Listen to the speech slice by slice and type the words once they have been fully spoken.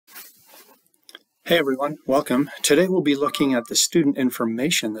Hey everyone, welcome. Today we'll be looking at the student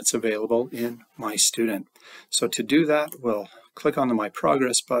information that's available in MyStudent. So to do that, we'll click on the My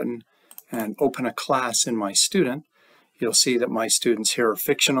Progress button and open a class in MyStudent. You'll see that my students here are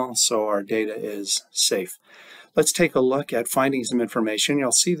fictional, so our data is safe. Let's take a look at finding some information.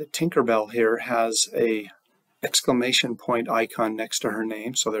 You'll see that Tinkerbell here has a exclamation point icon next to her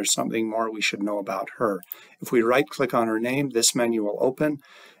name, so there's something more we should know about her. If we right-click on her name, this menu will open,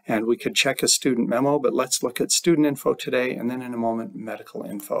 and we could check a student memo, but let's look at student info today, and then in a moment, medical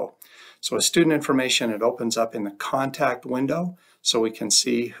info. So with student information, it opens up in the contact window, so we can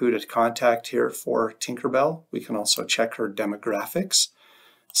see who to contact here for Tinkerbell. We can also check her demographics,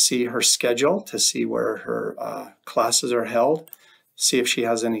 see her schedule to see where her classes are held, see if she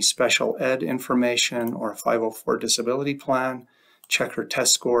has any special ed information or a 504 disability plan, check her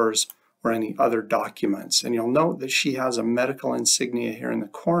test scores, or any other documents. And you'll note that she has a medical insignia here in the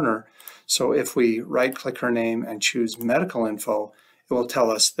corner. So if we right-click her name and choose medical info, it will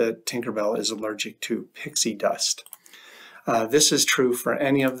tell us that Tinkerbell is allergic to pixie dust. This is true for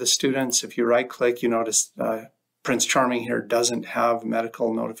any of the students. If you right-click, you notice Prince Charming here doesn't have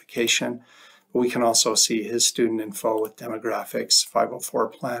medical notification. We can also see his student info with demographics, 504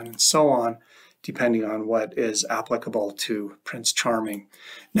 plan, and so on, depending on what is applicable to Prince Charming.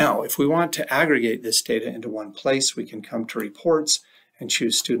 Now, if we want to aggregate this data into one place, we can come to Reports and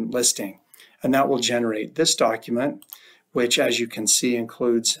choose Student Listing. And that will generate this document, which, as you can see,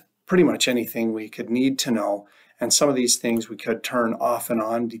 includes pretty much anything we could need to know. And some of these things we could turn off and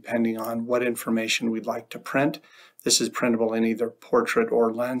on depending on what information we'd like to print. This is printable in either portrait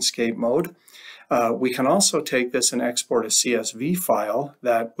or landscape mode. We can also take this and export a CSV file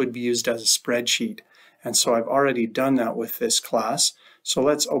that would be used as a spreadsheet. And so I've already done that with this class. So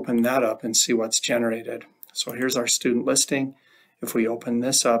let's open that up and see what's generated. So here's our student listing. If we open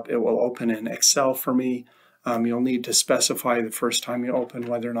this up, it will open in Excel for me. You'll need to specify the first time you open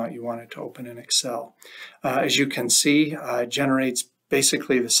whether or not you want it to open in Excel. As you can see, it generates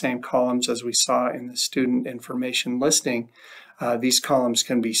basically the same columns as we saw in the student information listing. These columns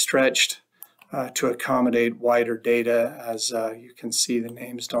can be stretched to accommodate wider data. As you can see, the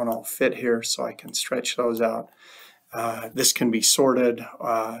names don't all fit here, so I can stretch those out. This can be sorted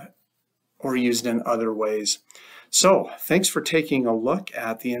or used in other ways. So thanks for taking a look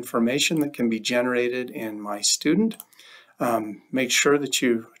at the information that can be generated in MyStudent. Make sure that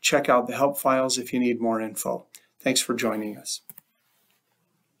you check out the help files if you need more info. Thanks for joining us.